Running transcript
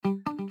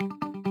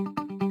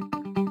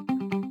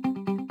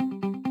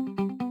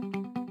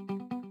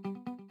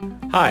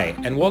Hi,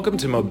 and welcome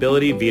to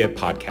Mobility Via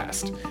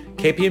Podcast,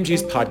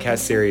 KPMG's podcast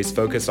series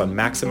focused on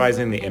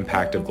maximizing the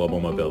impact of global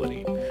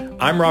mobility.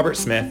 I'm Robert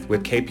Smith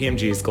with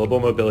KPMG's Global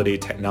Mobility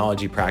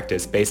Technology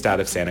Practice based out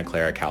of Santa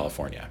Clara,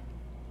 California.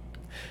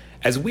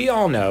 As we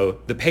all know,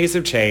 the pace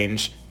of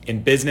change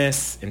in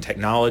business, in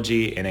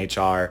technology, in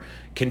HR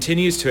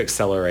continues to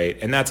accelerate,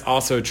 and that's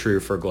also true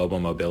for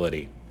global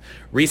mobility.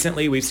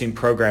 Recently, we've seen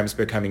programs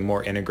becoming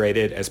more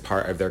integrated as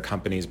part of their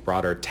company's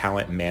broader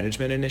talent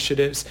management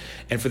initiatives.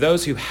 And for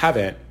those who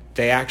haven't,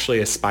 they actually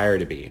aspire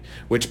to be,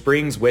 which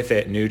brings with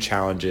it new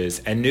challenges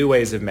and new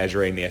ways of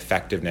measuring the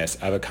effectiveness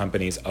of a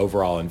company's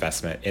overall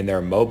investment in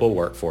their mobile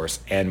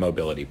workforce and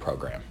mobility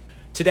program.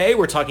 Today,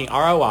 we're talking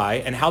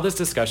ROI and how this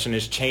discussion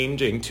is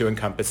changing to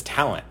encompass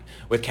talent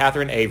with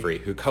Katherine Avery,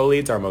 who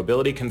co-leads our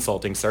mobility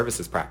consulting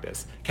services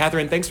practice.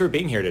 Katherine, thanks for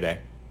being here today.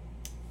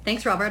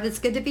 Thanks, Robert. It's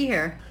good to be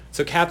here.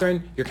 So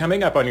Katherine, you're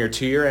coming up on your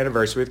 2-year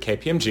anniversary with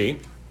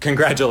KPMG.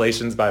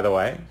 Congratulations, by the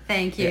way.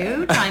 Thank you.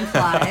 Yeah. Time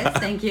flies.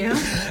 Thank you.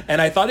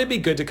 And I thought it'd be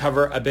good to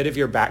cover a bit of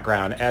your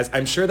background, as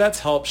I'm sure that's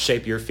helped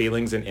shape your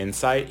feelings and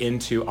insight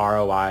into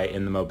ROI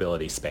in the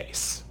mobility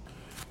space.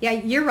 Yeah,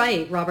 you're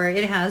right, Robert.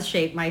 It has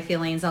shaped my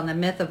feelings on the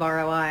myth of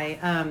ROI.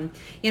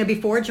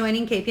 Before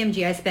joining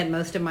KPMG, I spent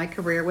most of my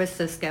career with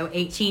Cisco,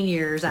 18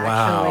 years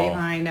actually. Wow.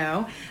 I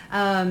know.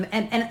 And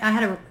I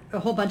had a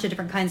whole bunch of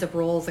different kinds of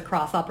roles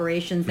across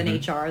operations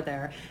and HR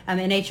there.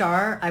 In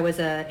HR, I was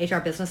a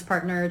HR business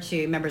partner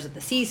to members of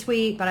the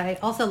C-suite, but I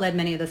also led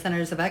many of the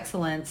centers of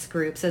excellence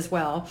groups as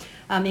well,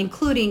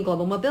 including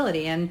global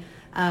mobility. And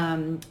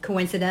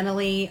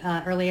coincidentally,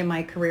 early in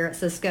my career at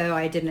Cisco,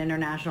 I did an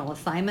international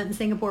assignment in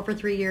Singapore for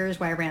 3 years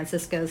where I ran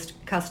Cisco's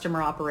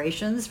customer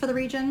operations for the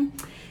region.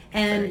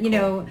 And,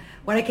 cool.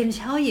 What I can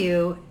tell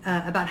you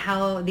about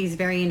how these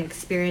varying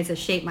experiences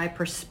shape my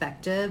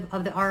perspective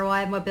of the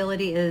ROI of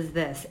mobility is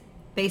this.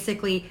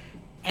 Basically,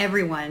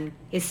 everyone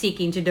is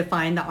seeking to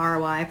define the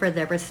ROI for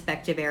their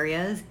respective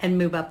areas and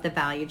move up the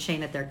value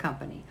chain at their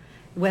company.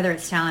 Whether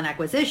it's talent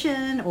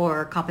acquisition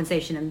or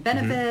compensation and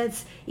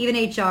benefits, even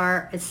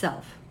HR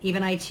itself,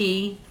 even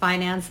IT,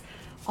 finance,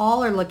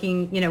 all are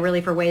looking,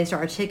 really for ways to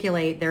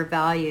articulate their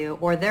value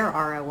or their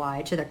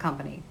ROI to their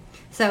company.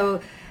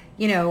 So,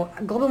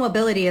 global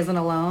mobility isn't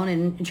alone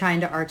in trying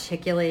to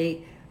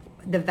articulate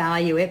the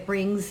value it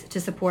brings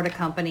to support a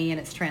company and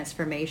its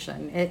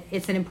transformation.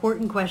 It's an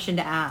important question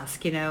to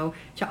ask, to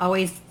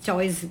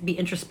always be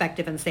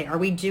introspective and say, are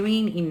we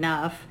doing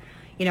enough?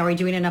 Are we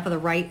doing enough of the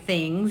right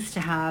things to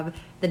have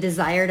the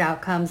desired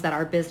outcomes that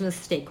our business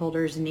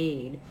stakeholders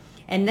need?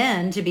 And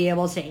then to be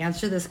able to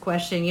answer this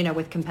question,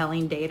 with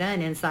compelling data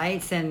and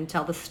insights and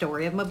tell the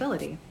story of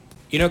mobility.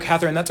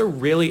 Katherine, that's a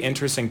really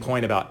interesting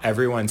point about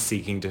everyone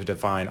seeking to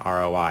define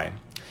ROI.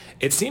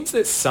 It seems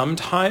that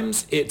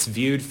sometimes it's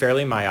viewed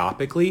fairly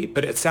myopically,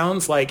 but it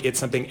sounds like it's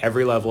something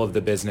every level of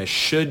the business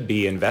should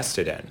be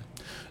invested in.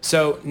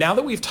 So now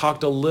that we've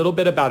talked a little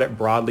bit about it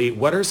broadly,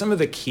 what are some of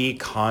the key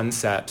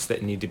concepts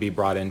that need to be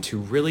brought in to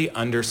really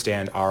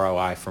understand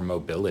ROI for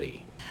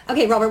mobility?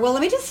 Okay, Robert, well,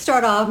 let me just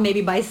start off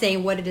maybe by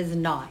saying what it is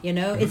not,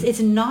 It's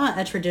not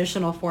a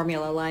traditional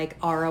formula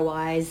like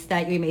ROIs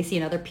that you may see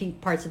in other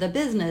parts of the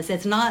business.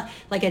 It's not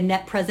like a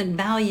net present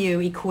value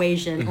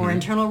equation or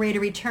internal rate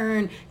of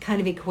return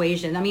kind of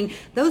equation. I mean,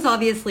 those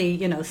obviously,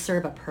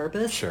 serve a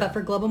purpose, sure. But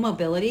for global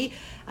mobility,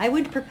 I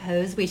would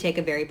propose we take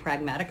a very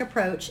pragmatic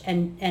approach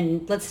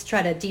and let's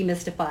try to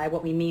demystify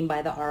what we mean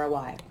by the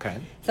ROI. Okay.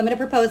 So I'm going to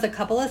propose a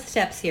couple of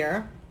steps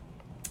here.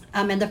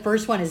 And the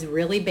first one is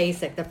really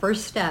basic. The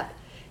first step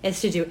is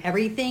to do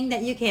everything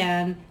that you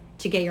can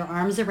to get your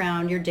arms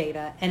around your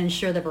data and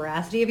ensure the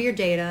veracity of your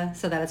data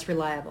so that it's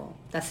reliable.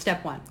 That's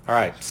step one. All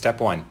right, step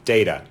one,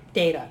 data.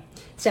 Data.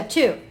 Step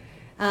two,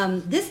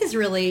 this is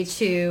really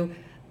to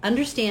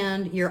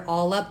understand your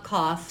all-up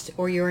cost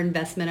or your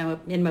investment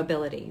in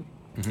mobility.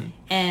 Mm-hmm.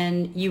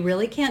 And you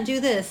really can't do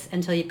this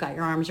until you've got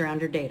your arms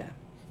around your data.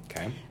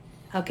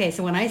 Okay,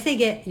 so when I say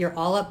get your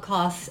all-up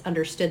costs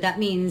understood, that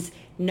means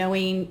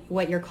knowing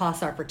what your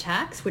costs are for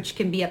tax, which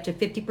can be up to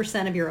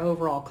 50% of your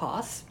overall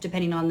costs,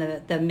 depending on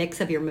the mix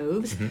of your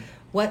moves. Mm-hmm.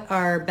 What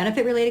are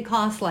benefit-related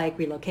costs like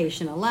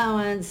relocation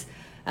allowance,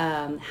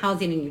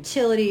 housing and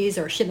utilities,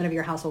 or shipment of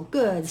your household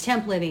goods,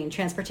 temp living,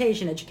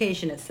 transportation,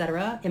 education,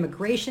 etc.,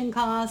 immigration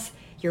costs,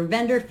 your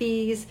vendor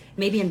fees,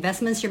 maybe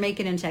investments you're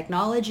making in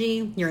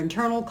technology, your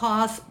internal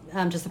costs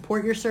to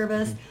support your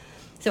service.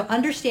 Mm-hmm. So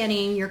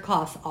understanding your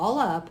costs all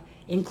up,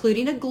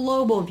 including a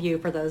global view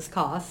for those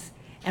costs,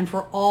 and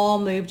for all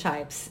move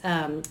types,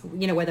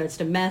 whether it's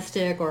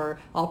domestic or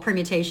all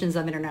permutations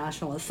of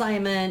international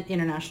assignment,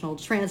 international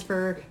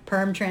transfer,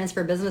 perm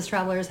transfer, business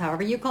travelers,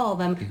 however you call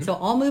them. Mm-hmm. So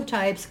all move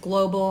types,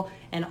 global,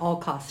 and all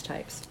cost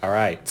types. All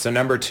right. So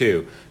number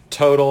 2,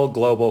 total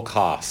global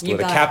cost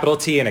with a capital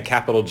T and a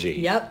capital G.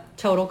 Yep.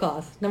 Total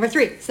cost. Number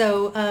 3.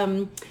 So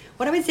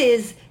what I would say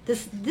is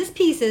this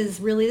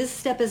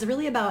step is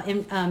really about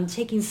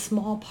taking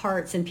small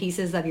parts and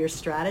pieces of your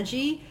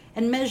strategy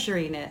and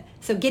measuring it.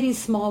 So getting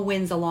small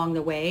wins along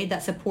the way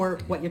that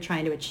support what you're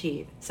trying to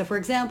achieve. So for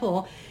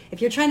example,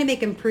 if you're trying to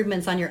make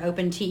improvements on your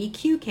open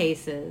TEQ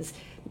cases,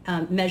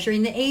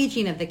 measuring the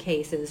aging of the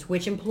cases,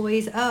 which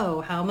employees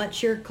owe, how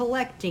much you're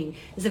collecting,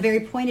 is a very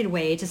pointed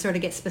way to sort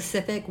of get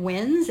specific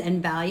wins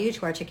and value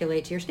to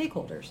articulate to your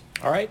stakeholders.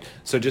 All right.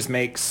 So just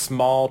make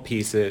small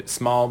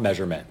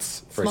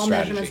measurements for small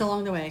strategy. Measurements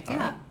along the way. All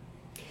Yeah. right.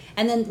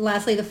 And then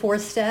lastly, the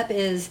fourth step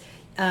is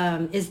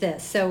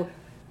this. So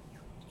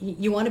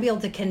you want to be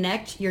able to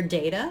connect your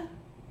data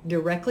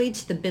directly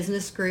to the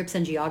business groups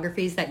and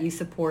geographies that you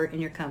support in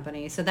your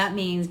company. So that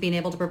means being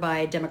able to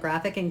provide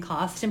demographic and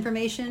cost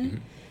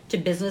information to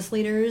business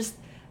leaders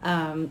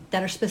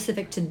that are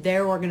specific to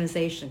their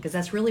organization, because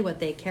that's really what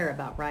they care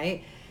about,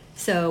 right?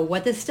 So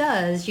what this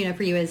does,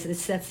 for you is it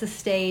sets the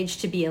stage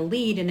to be a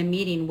lead in a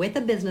meeting with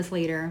a business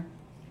leader,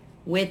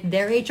 with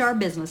their HR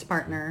business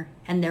partner,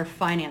 and their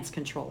finance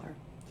controller.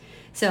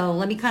 So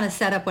let me kind of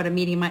set up what a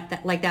meeting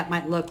like that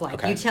might look like.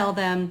 Okay. You tell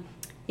them,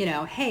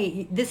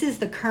 hey, this is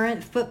the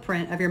current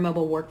footprint of your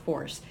mobile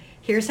workforce.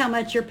 Here's how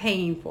much you're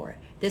paying for it.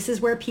 This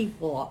is where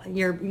people,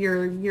 your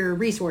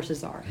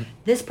resources are.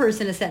 This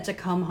person is set to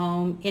come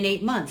home in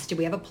 8 months. Do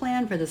we have a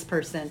plan for this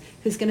person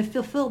who's going to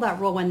fulfill that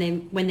role when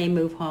they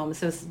move home?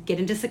 So get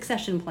into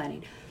succession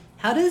planning.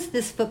 How does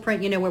this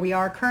footprint, where we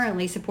are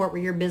currently, support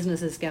where your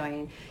business is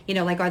going?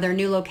 Are there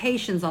new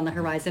locations on the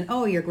horizon?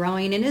 Oh, you're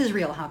growing in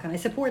Israel. How can I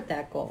support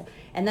that goal?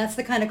 And that's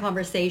the kind of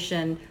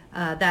conversation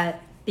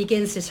that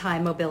begins to tie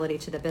mobility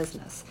to the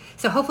business.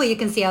 So hopefully you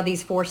can see how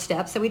these 4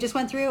 steps that we just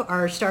went through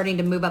are starting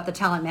to move up the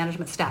talent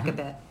management stack a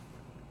bit.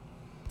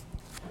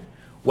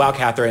 Wow,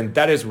 Katherine,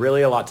 that is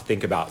really a lot to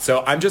think about.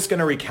 So I'm just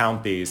going to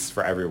recount these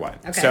for everyone.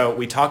 Okay. So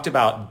we talked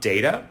about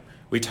data.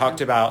 We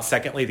talked about,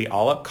 secondly, the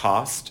all-up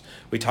cost.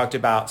 We talked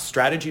about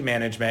strategy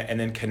management and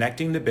then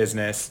connecting the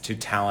business to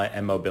talent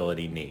and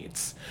mobility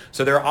needs.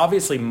 So there are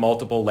obviously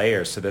multiple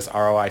layers to this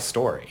ROI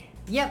story.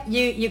 Yep,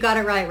 you got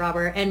it right,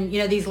 Robert. And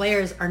these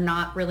layers are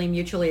not really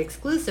mutually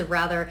exclusive.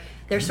 Rather,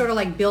 they're sort of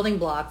like building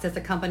blocks as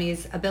the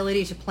company's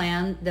ability to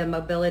plan the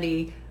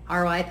mobility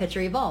ROI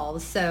picture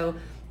evolves. So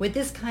with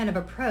this kind of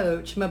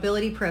approach,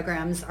 mobility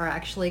programs are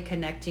actually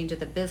connecting to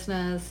the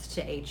business,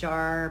 to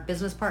HR,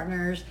 business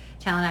partners,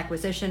 talent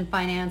acquisition,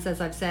 finance, as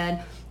I've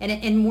said, and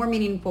in more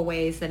meaningful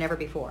ways than ever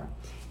before.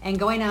 And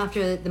going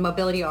after the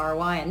mobility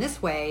ROI in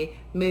this way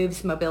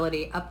moves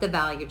mobility up the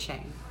value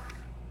chain.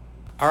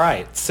 All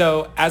right,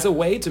 so as a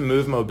way to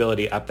move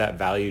mobility up that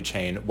value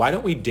chain, why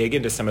don't we dig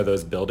into some of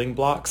those building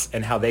blocks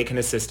and how they can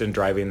assist in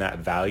driving that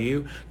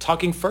value,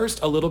 talking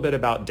first a little bit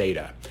about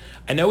data.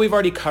 I know we've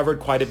already covered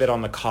quite a bit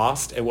on the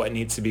cost and what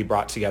needs to be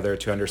brought together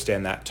to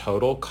understand that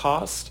total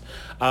cost.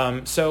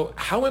 So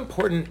how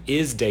important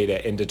is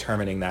data in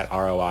determining that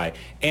ROI?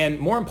 And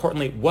more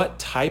importantly, what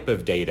type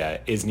of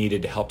data is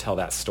needed to help tell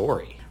that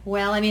story?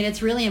 Well,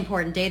 it's really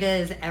important. Data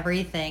is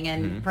everything,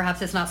 and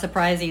perhaps it's not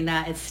surprising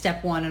that it's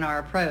step 1 in our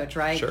approach,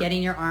 right? Sure.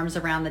 Getting your arms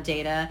around the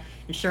data,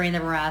 ensuring the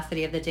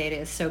veracity of the data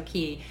is so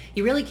key.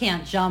 You really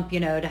can't jump,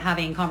 to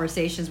having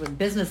conversations with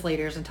business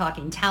leaders and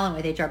talking talent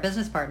with HR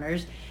business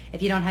partners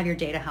if you don't have your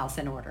data house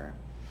in order.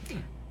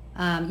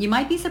 You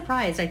might be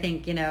surprised, I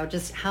think,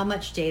 just how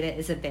much data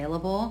is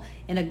available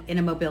in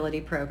a mobility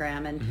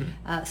program.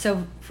 And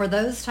so for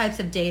those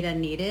types of data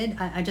needed,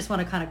 I just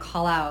want to kind of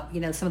call out,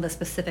 some of the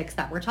specifics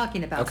that we're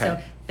talking about. Okay.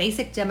 So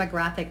basic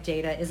demographic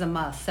data is a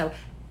must. So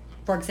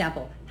for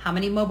example, how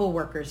many mobile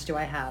workers do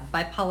I have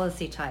by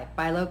policy type,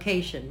 by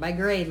location, by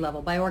grade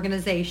level, by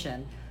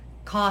organization?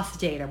 Cost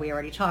data, we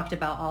already talked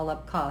about all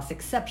up costs,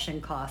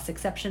 exception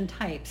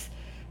types,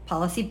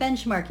 policy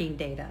benchmarking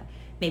data.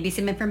 Maybe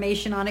some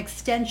information on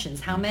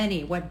extensions, how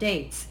many, what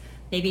dates,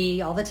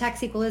 maybe all the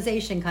tax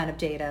equalization kind of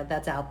data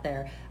that's out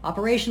there,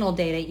 operational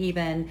data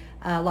even.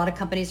 A lot of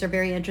companies are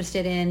very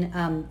interested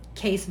in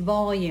case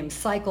volume,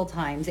 cycle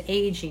times,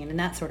 aging, and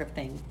that sort of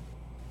thing.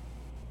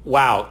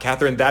 Wow,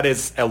 Katherine, that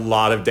is a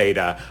lot of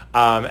data.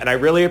 And I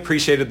really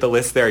appreciated the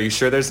list there. Are you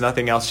sure there's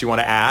nothing else you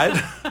want to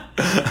add?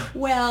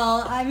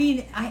 Well,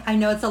 I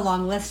know it's a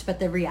long list, but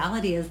the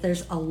reality is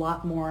there's a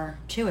lot more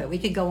to it. We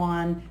could go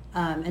on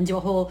and do a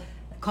whole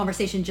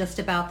conversation just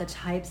about the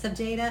types of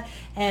data.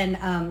 And,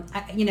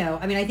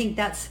 I think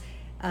that's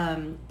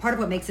part of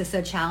what makes this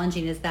so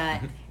challenging is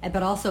that,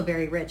 but also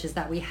very rich, is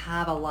that we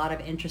have a lot of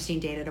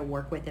interesting data to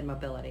work with in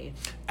mobility.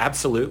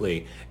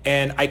 Absolutely.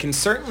 And I can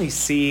certainly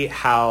see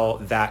how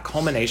that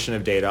culmination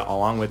of data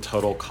along with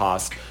total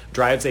cost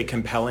drives a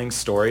compelling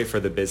story for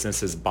the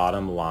business's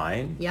bottom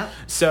line. Yep.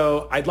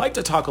 So I'd like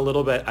to talk a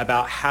little bit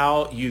about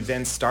how you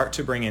then start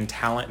to bring in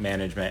talent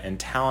management and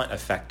talent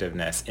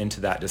effectiveness into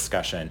that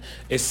discussion,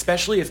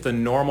 especially if the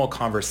normal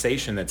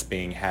conversation that's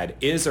being had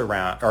is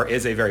around or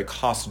is a very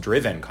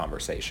cost-driven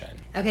conversation.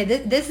 Okay,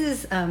 this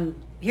is,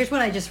 here's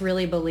what I just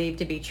really believe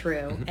to be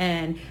true.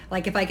 And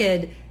like if I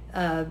could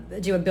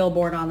do a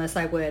billboard on this,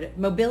 I would.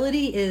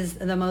 Mobility is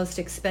the most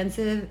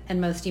expensive and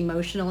most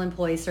emotional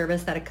employee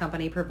service that a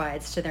company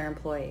provides to their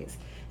employees.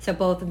 So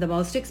both the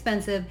most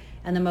expensive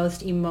and the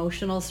most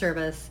emotional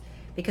service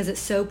because it's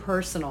so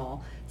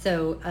personal.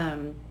 So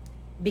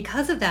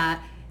because of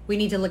that, we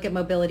need to look at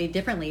mobility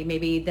differently,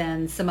 maybe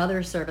than some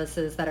other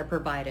services that are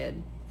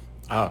provided.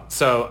 Oh,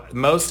 so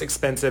most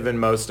expensive and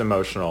most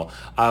emotional.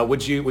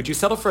 Would you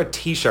settle for a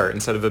T-shirt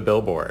instead of a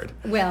billboard?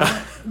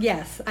 Well,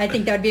 yes, I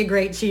think that would be a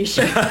great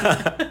T-shirt.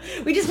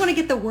 We just want to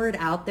get the word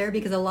out there,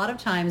 because a lot of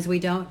times we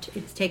don't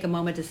take a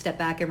moment to step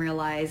back and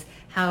realize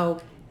how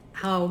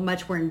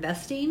much we're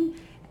investing,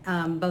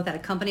 both at a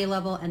company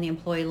level and the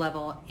employee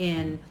level,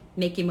 in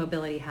making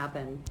mobility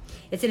happen.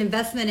 It's an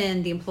investment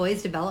in the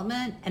employee's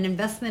development, an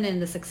investment in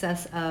the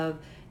success of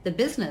the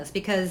business,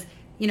 because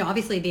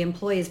obviously the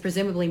employee is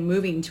presumably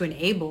moving to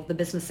enable the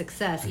business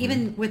success,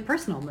 even with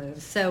personal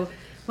moves. So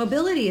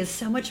mobility is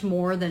so much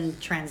more than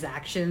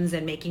transactions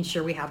and making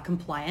sure we have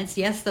compliance.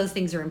 Yes, those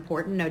things are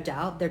important, no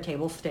doubt. They're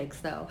table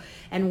stakes, though.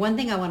 And one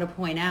thing I want to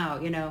point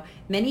out,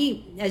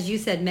 as you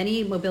said,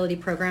 many mobility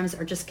programs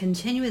are just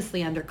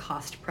continuously under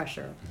cost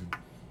pressure.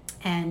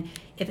 And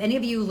if any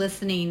of you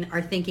listening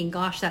are thinking,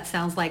 gosh, that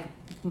sounds like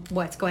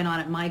what's going on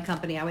at my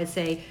company, I would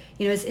say,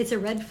 it's a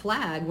red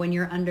flag when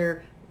you're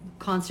under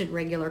constant,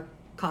 regular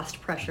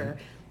cost pressure.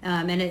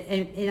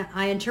 And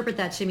I interpret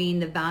that to mean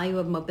the value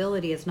of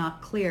mobility is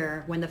not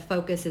clear when the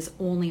focus is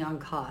only on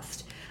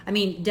cost. I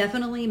mean,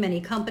 definitely many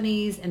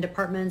companies and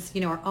departments,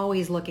 are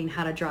always looking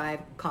how to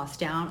drive costs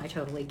down. I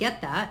totally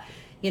get that.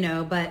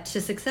 But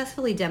to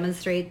successfully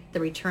demonstrate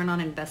the return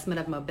on investment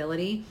of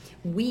mobility,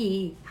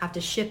 we have to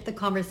shift the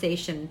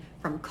conversation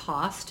from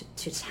cost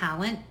to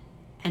talent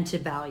and to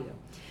value.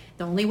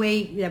 The only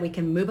way that we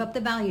can move up the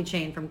value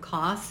chain from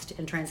cost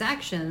and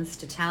transactions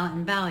to talent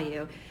and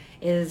value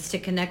is to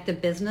connect the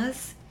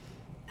business,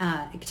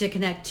 to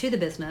connect to the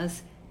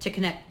business, to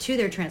connect to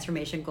their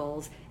transformation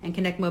goals, and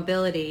connect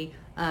mobility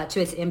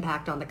to its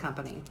impact on the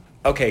company.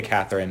 Okay,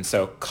 Katherine,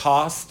 so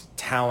cost,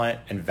 talent,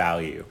 and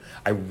value.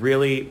 I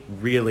really,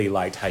 really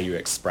liked how you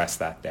expressed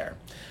that there.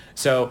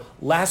 So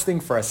last thing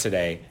for us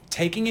today,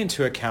 taking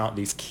into account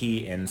these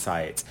key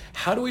insights,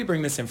 how do we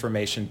bring this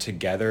information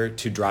together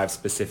to drive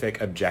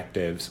specific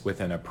objectives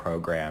within a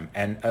program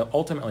and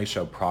ultimately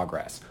show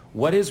progress?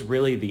 What is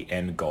really the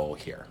end goal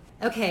here?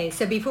 Okay,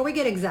 so before we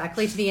get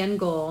exactly to the end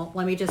goal,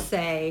 let me just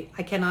say,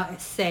 I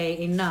cannot say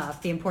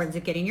enough the importance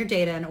of getting your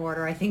data in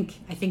order. I think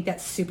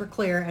that's super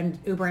clear and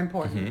uber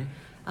important.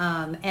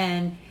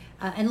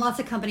 And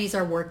lots of companies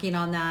are working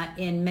on that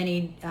in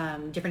many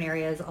different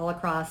areas all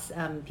across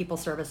people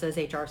services,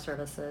 HR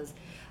services.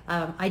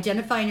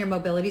 Identifying your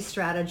mobility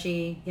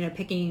strategy,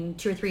 picking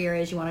 2 or 3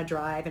 areas you want to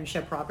drive and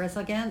show progress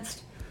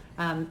against,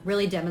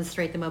 really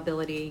demonstrate the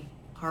mobility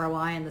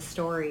ROI and the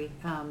story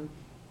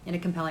in a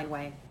compelling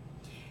way.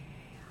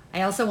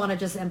 I also want to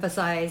just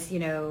emphasize,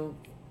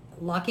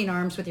 locking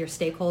arms with your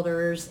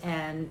stakeholders,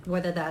 and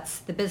whether that's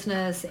the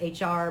business,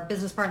 HR,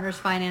 business partners,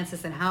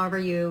 finances, and however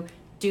you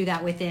do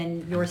that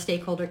within your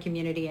stakeholder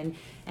community,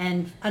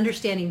 and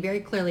understanding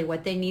very clearly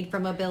what they need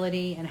from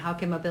mobility and how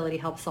can mobility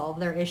help solve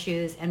their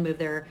issues and move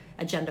their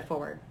agenda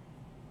forward.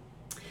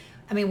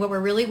 I mean, what we're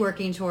really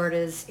working toward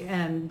is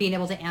being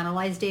able to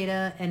analyze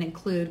data and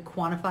include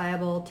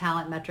quantifiable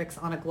talent metrics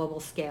on a global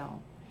scale.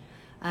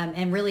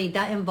 And really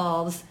that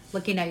involves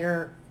looking at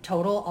your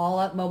total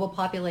all-up mobile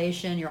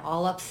population, your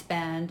all-up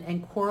spend,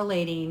 and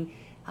correlating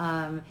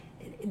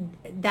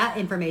that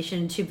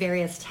information to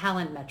various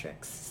talent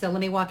metrics. So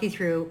let me walk you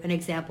through an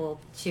example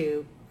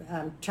to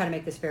try to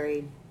make this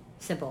very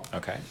simple.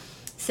 Okay.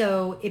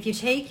 So if you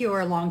take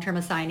your long-term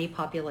assignee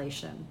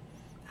population,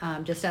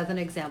 just as an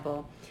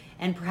example,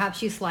 and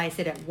perhaps you slice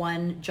it at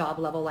one job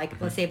level, like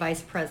let's say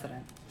vice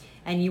president,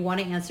 and you want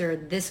to answer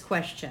this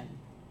question,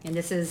 and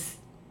this is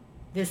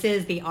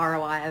the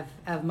ROI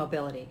of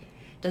mobility.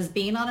 Does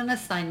being on an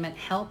assignment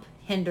help,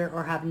 hinder,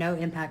 or have no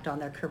impact on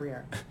their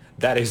career?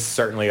 That is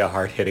certainly a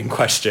hard-hitting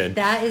question.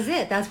 That is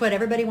it. That's what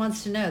everybody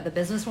wants to know. The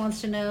business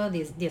wants to know.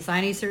 The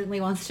assignee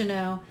certainly wants to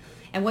know.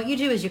 And what you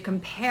do is you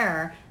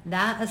compare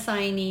that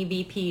assignee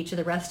VP to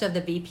the rest of the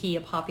VP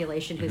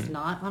population who's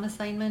not on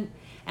assignment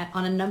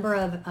on a number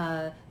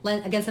of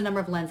against a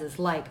number of lenses,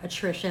 like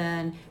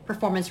attrition,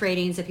 performance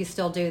ratings if you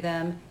still do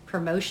them,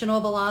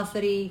 promotional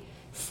velocity,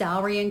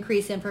 salary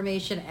increase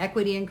information,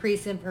 equity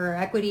increase or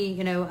equity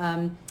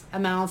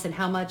amounts and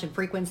how much and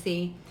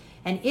frequency.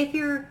 And if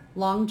your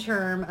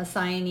long-term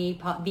assignee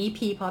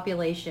VP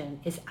population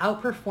is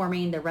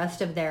outperforming the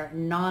rest of their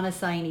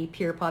non-assignee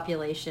peer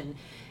population,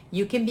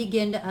 you can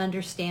begin to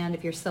understand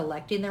if you're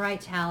selecting the right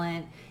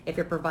talent, if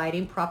you're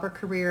providing proper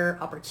career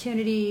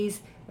opportunities,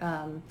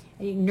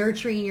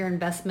 nurturing your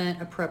investment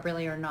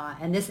appropriately or not.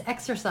 And this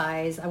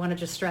exercise, I want to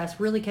just stress,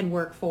 really can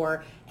work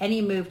for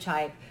any move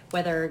type,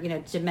 whether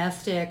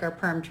domestic or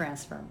perm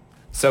transfer.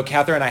 So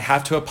Katherine, I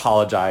have to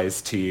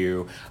apologize to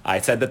you. I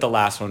said that the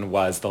last one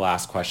was the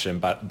last question,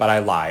 but I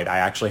lied. I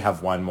actually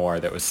have one more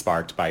that was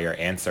sparked by your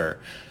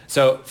answer.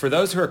 So for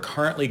those who are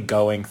currently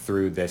going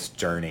through this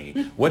journey,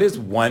 what is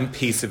one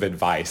piece of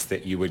advice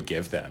that you would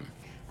give them?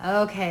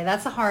 Okay,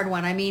 that's a hard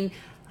one. I mean,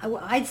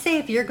 I'd say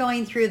if you're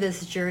going through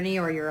this journey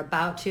or you're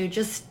about to,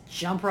 just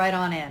jump right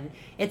on in.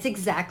 It's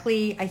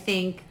exactly, I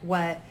think,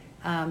 what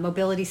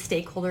mobility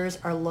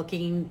stakeholders are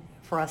looking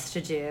for us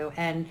to do.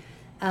 And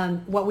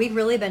What we've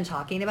really been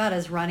talking about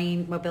is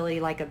running mobility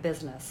like a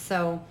business.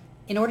 So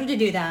in order to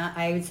do that,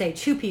 I would say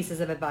 2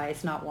 pieces of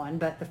advice, not one.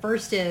 But the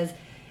first is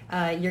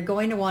you're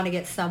going to want to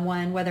get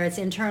someone, whether it's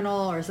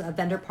internal or a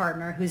vendor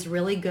partner, who's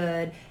really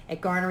good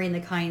at garnering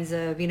the kinds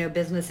of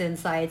business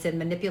insights and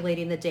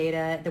manipulating the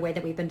data the way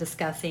that we've been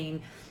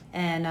discussing.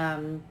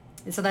 And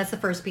so that's the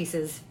first piece,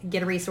 is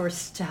get a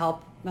resource to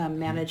help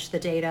manage the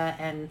data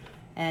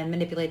and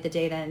manipulate the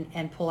data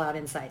and pull out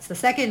insights. The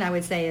second I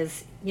would say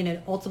is,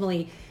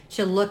 ultimately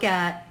to look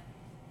at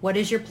what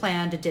is your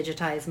plan to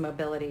digitize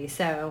mobility.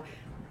 So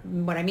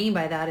what I mean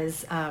by that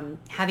is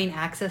having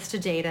access to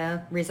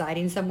data,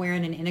 residing somewhere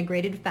in an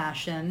integrated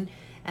fashion,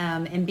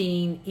 and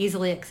being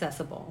easily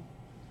accessible.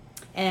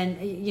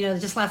 And,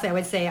 just lastly, I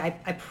would say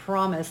I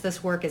promise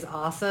this work is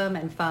awesome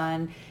and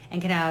fun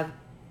and can have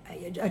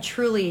a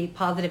truly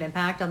positive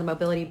impact on the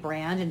mobility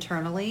brand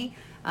internally,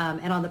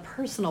 and on the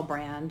personal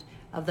brand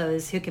of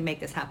those who can make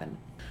this happen.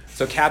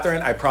 So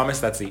Katherine, I promise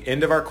that's the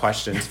end of our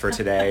questions for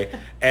today.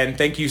 And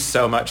thank you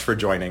so much for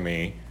joining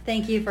me.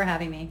 Thank you for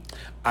having me.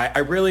 I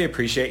really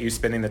appreciate you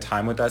spending the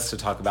time with us to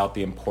talk about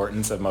the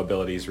importance of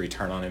mobility's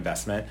return on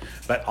investment,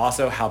 but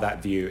also how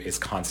that view is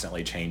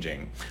constantly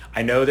changing.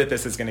 I know that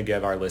this is going to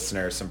give our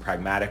listeners some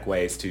pragmatic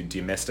ways to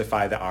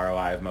demystify the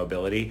ROI of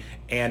mobility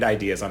and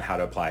ideas on how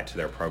to apply it to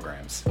their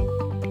programs.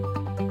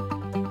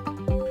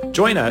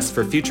 Join us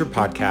for future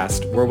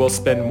podcasts where we'll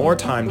spend more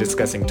time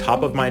discussing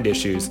top-of-mind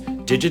issues,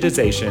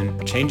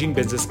 digitization, changing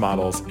business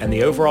models, and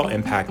the overall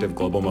impact of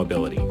global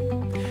mobility.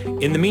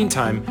 In the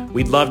meantime,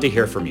 we'd love to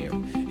hear from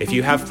you. If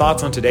you have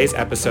thoughts on today's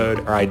episode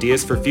or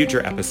ideas for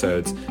future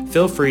episodes,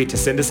 feel free to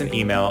send us an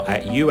email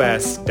at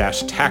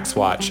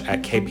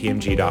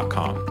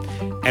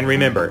us-taxwatch@kpmg.com. And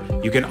remember,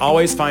 you can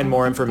always find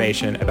more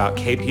information about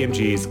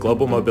KPMG's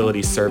Global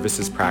Mobility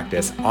Services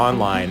practice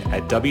online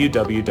at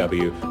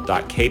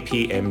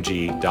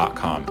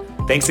www.kpmg.com.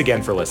 Thanks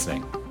again for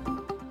listening.